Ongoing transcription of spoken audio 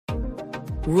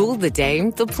Rule the day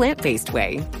the plant-based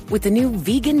way with the new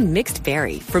vegan mixed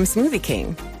berry from Smoothie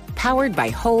King. Powered by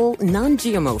whole,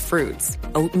 non-GMO fruits,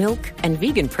 oat milk, and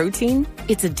vegan protein,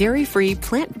 it's a dairy-free,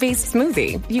 plant-based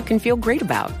smoothie you can feel great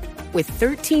about. With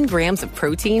 13 grams of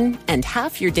protein and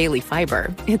half your daily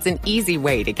fiber, it's an easy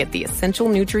way to get the essential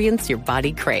nutrients your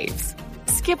body craves.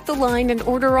 Skip the line and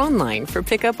order online for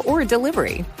pickup or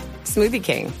delivery. Smoothie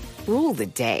King. Rule the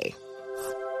day.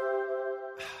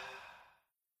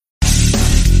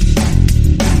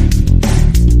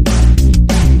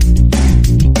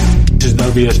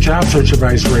 Novius Job Search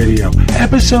Advice Radio,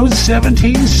 episode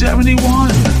 1771.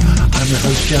 I'm your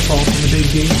host, Jeff Alton, the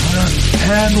Big Game Hunter,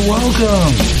 and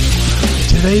welcome.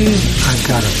 Today, I've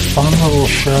got a fun little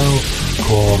show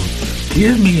called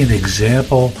Give Me an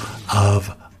Example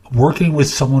of Working with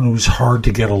Someone Who's Hard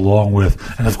to Get Along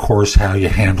With, and of course, how you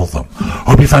handle them.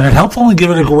 Hope you find it helpful and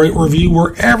give it a great review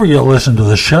wherever you listen to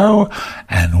the show.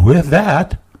 And with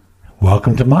that,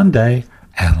 welcome to Monday,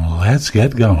 and let's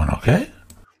get going, okay?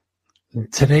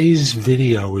 Today's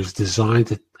video is designed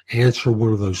to answer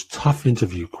one of those tough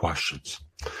interview questions.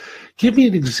 Give me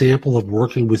an example of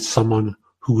working with someone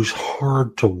who is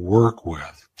hard to work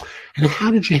with, and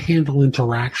how did you handle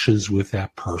interactions with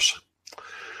that person?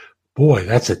 Boy,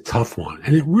 that's a tough one.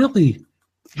 And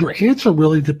your answer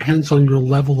really depends on your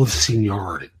level of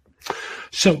seniority.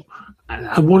 So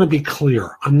I want to be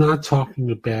clear. I'm not talking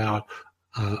about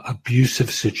abusive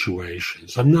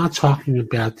situations. I'm not talking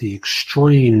about the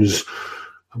extremes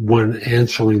when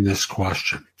answering this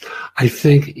question. I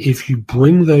think if you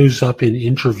bring those up in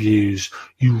interviews,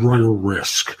 you run a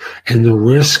risk. And the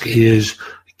risk is,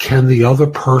 can the other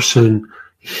person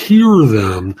hear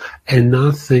them and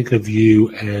not think of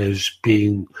you as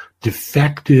being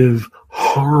defective,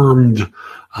 harmed,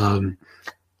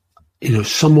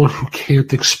 someone who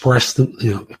can't express them,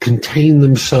 contain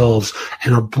themselves,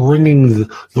 and are bringing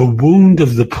the wound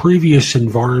of the previous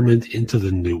environment into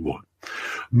the new one.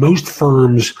 Most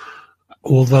firms,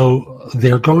 although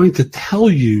they're going to tell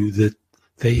you that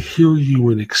they hear you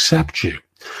and accept you,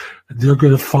 they're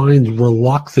going to find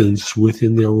reluctance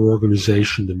within their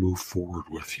organization to move forward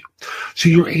with you. So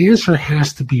your answer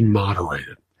has to be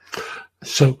moderated.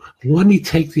 So let me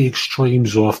take the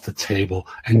extremes off the table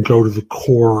and go to the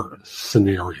core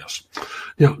scenarios.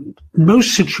 Now,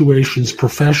 most situations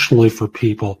professionally for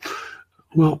people,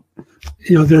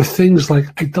 there are things like,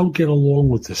 I don't get along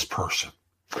with this person.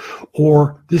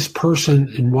 Or this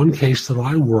person, in one case that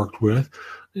I worked with,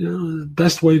 the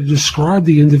best way to describe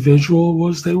the individual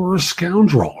was they were a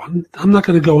scoundrel. I'm not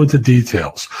going to go into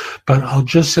details, but I'll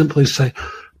just simply say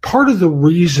part of the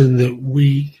reason that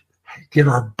we get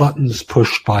our buttons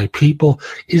pushed by people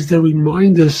is they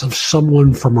remind us of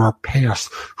someone from our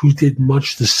past who did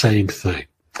much the same thing.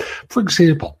 For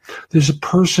example, there's a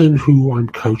person who I'm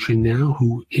coaching now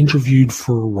who interviewed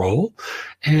for a role,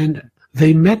 and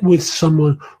they met with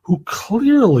someone who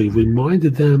clearly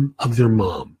reminded them of their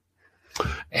mom.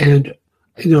 And,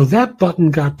 that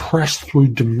button got pressed through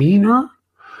demeanor.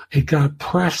 It got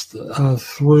pressed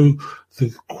through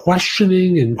the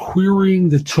questioning and querying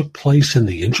that took place in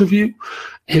the interview.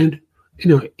 And,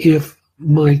 if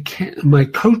my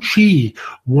coachee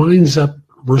winds up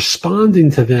responding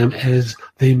to them as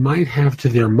they might have to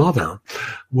their mother,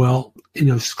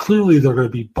 clearly they're going to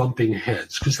be bumping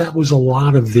heads because that was a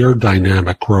lot of their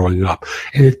dynamic growing up.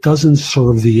 And it doesn't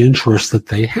serve the interest that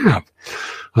they have,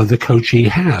 the coachee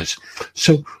has.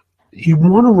 So you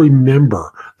want to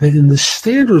remember that in the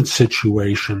standard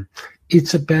situation,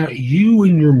 it's about you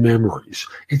and your memories.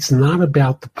 It's not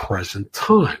about the present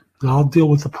time. Now, I'll deal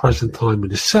with the present time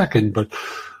in a second, but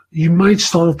you might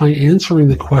start off by answering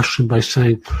the question by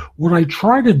saying, what I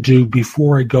try to do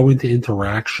before I go into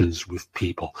interactions with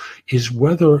people is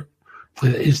to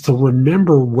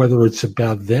remember whether it's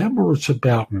about them or it's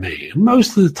about me. And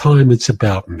most of the time, it's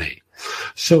about me.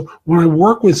 So when I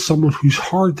work with someone who's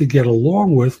hard to get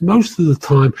along with, most of the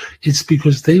time, it's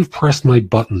because they've pressed my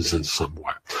buttons in some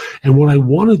way. And what I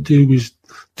want to do is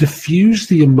diffuse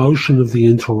the emotion of the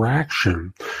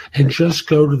interaction and just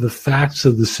go to the facts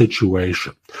of the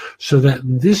situation so that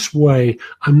this way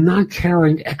I'm not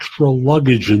carrying extra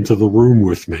luggage into the room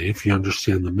with me, if you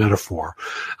understand the metaphor,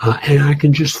 and I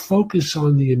can just focus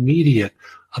on the immediate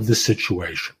of the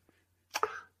situation.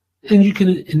 And you can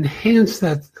enhance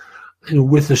that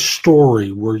with a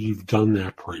story where you've done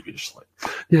that previously.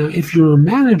 Now, if you're a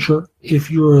manager, if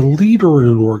you're a leader in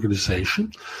an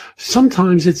organization,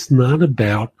 sometimes it's not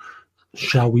about,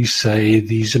 shall we say,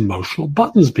 these emotional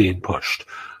buttons being pushed.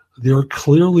 there are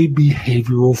clearly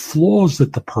behavioral flaws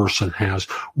that the person has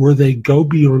where they go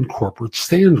beyond corporate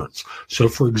standards. So,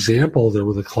 for example, there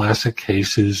were the classic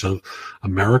cases of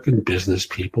American business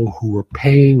people who were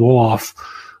paying off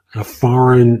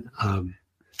foreign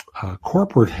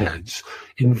corporate heads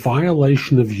in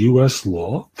violation of U.S.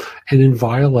 law and in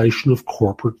violation of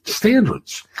corporate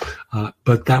standards.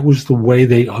 But that was the way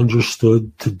they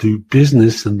understood to do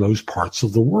business in those parts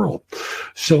of the world.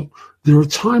 So there are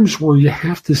times where you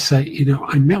have to say,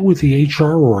 I met with the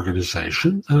HR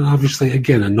organization, and obviously,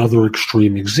 again, another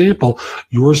extreme example,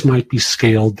 yours might be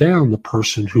scaled down, the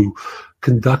person who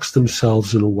conducts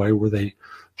themselves in a way where they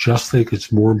just think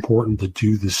it's more important to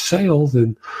do the sale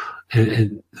than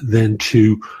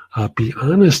to be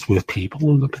honest with people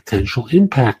and the potential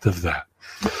impact of that.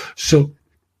 So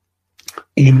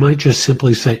you might just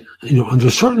simply say, under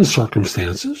certain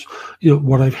circumstances,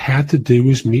 what I've had to do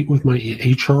is meet with my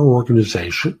HR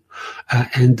organization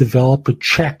and develop a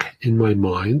check in my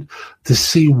mind to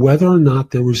see whether or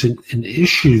not there was an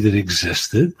issue that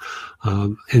existed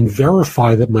and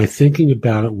verify that my thinking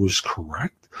about it was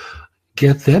correct.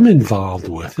 Get them involved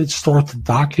with it, start to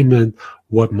document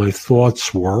what my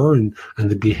thoughts were and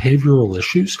the behavioral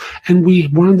issues. And we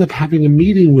wound up having a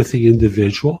meeting with the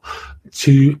individual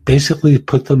to basically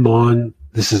put them on,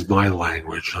 this is my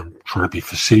language, I'm trying to be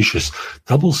facetious,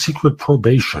 double secret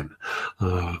probation,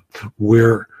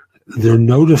 where they're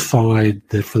notified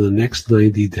that for the next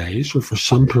 90 days or for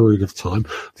some period of time,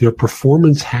 their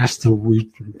performance has to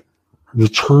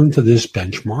return to this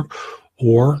benchmark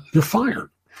or they're fired.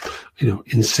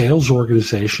 In sales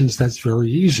organizations, that's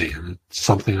very easy. And it's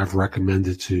something I've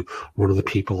recommended to one of the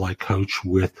people I coach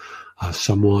with,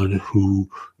 someone who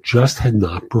just had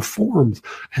not performed.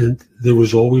 And there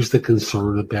was always the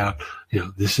concern about,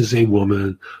 this is a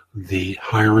woman, the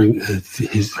hiring,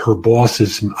 her boss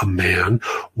is a man.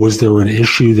 Was there an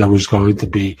issue that was going to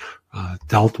be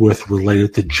dealt with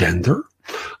related to gender?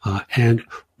 And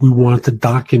we wanted to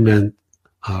document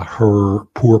her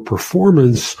poor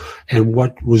performance and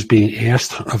what was being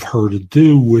asked of her to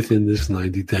do within this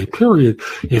 90-day period.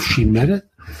 If she met it,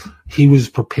 he was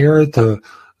prepared to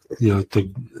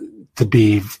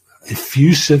be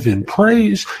effusive in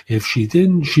praise. If she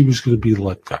didn't, she was going to be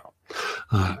let go.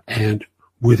 And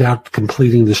without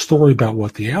completing the story about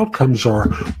what the outcomes are,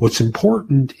 what's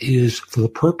important is, for the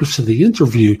purpose of the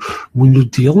interview, when you're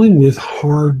dealing with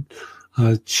hard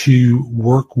to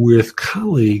work with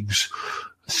colleagues,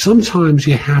 sometimes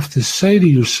you have to say to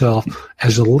yourself,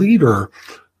 as a leader,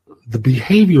 the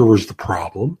behavior is the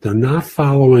problem. They're not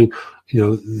following,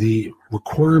 the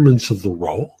requirements of the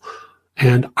role.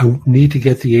 And I need to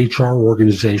get the HR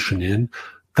organization in,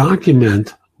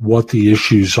 document what the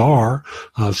issues are,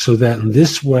 so that in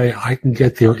this way I can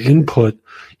get their input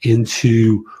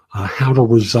into how to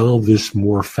resolve this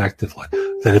more effectively.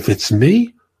 That if it's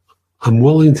me, I'm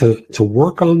willing to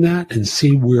work on that and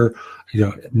see where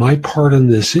my part in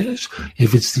this is.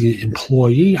 If it's the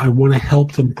employee, I want to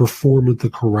help them perform at the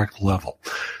correct level.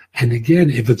 And again,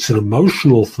 if it's an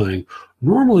emotional thing,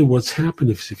 normally what's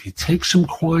happened is if you take some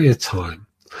quiet time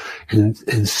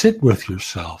and sit with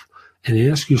yourself and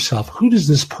ask yourself, who does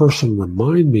this person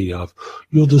remind me of?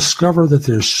 You'll discover that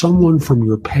there's someone from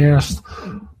your past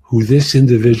who this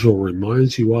individual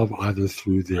reminds you of, either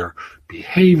through their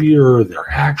behavior, their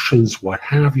actions, what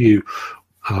have you,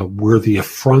 where the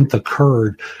affront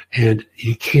occurred, and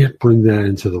you can't bring that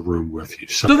into the room with you.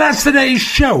 So that's today's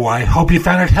show. I hope you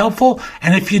found it helpful.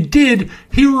 And if you did,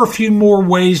 here are a few more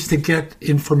ways to get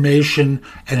information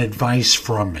and advice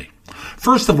from me.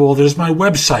 First of all, there's my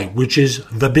website, which is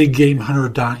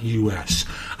thebiggamehunter.us.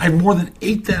 I have more than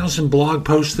 8,000 blog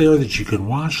posts there that you can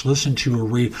watch, listen to, or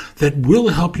read that will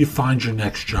help you find your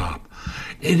next job.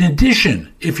 In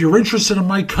addition, if you're interested in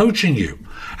my coaching you,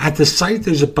 at the site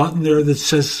there's a button there that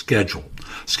says schedule.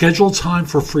 Schedule time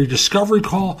for a free discovery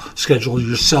call, schedule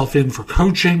yourself in for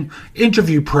coaching,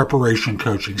 interview preparation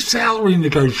coaching, salary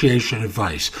negotiation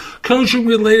advice, coaching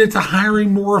related to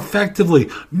hiring more effectively,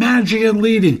 managing and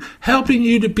leading, helping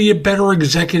you to be a better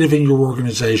executive in your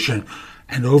organization,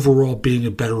 and overall being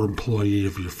a better employee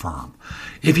of your firm.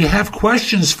 If you have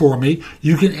questions for me,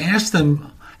 you can ask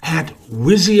them at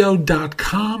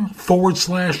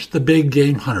Wisio.com/The Big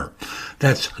Game Hunter.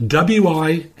 That's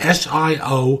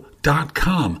Wisio.com/The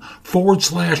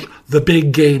Vizio.com/The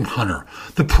Big Game Hunter.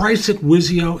 The price at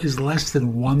Vizio is less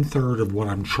than 1/3 of what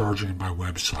I'm charging at my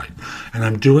website. And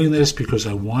I'm doing this because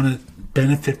I want to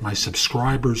benefit my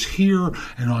subscribers here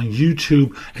and on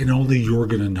YouTube, and only you're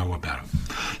going to know about it.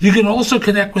 You can also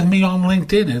connect with me on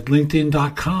LinkedIn at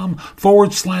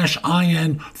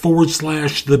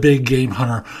linkedin.com/IN/The Big Game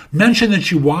Hunter. Mention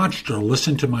that you watched or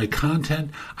listened to my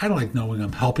content. I like knowing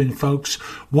I'm helping folks.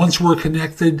 Once we're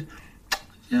connected,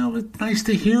 it's nice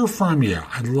to hear from you.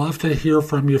 I'd love to hear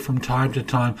from you from time to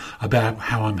time about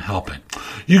how I'm helping.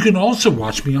 You can also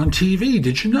watch me on TV.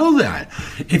 Did you know that?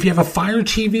 If you have a Fire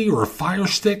TV or a Fire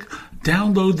Stick,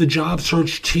 download the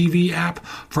JobSearch TV app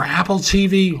for Apple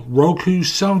TV, Roku,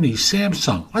 Sony,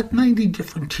 Samsung, like 90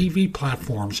 different TV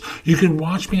platforms. You can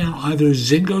watch me on either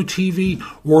Zingo TV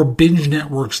or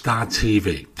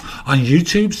BingeNetworks.tv. On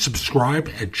YouTube, subscribe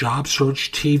at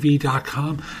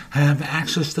JobSearchTV.com and have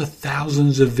access to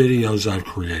thousands of videos I've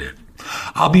created.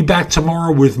 I'll be back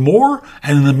tomorrow with more,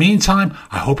 and in the meantime,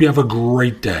 I hope you have a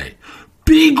great day.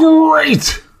 Be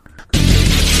great!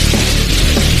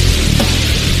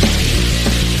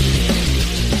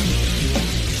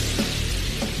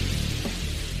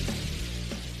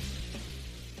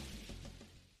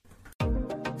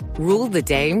 Rule the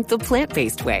day the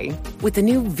plant-based way with the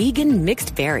new vegan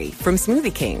mixed berry from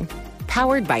Smoothie King.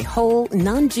 Powered by whole,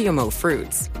 non-GMO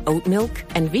fruits, oat milk,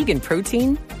 and vegan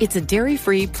protein, it's a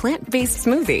dairy-free, plant-based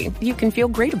smoothie you can feel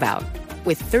great about.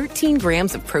 With 13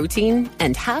 grams of protein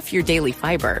and half your daily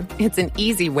fiber, it's an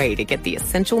easy way to get the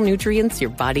essential nutrients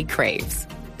your body craves.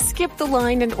 Skip the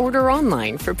line and order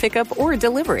online for pickup or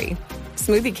delivery.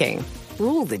 Smoothie King.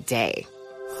 Rule the day.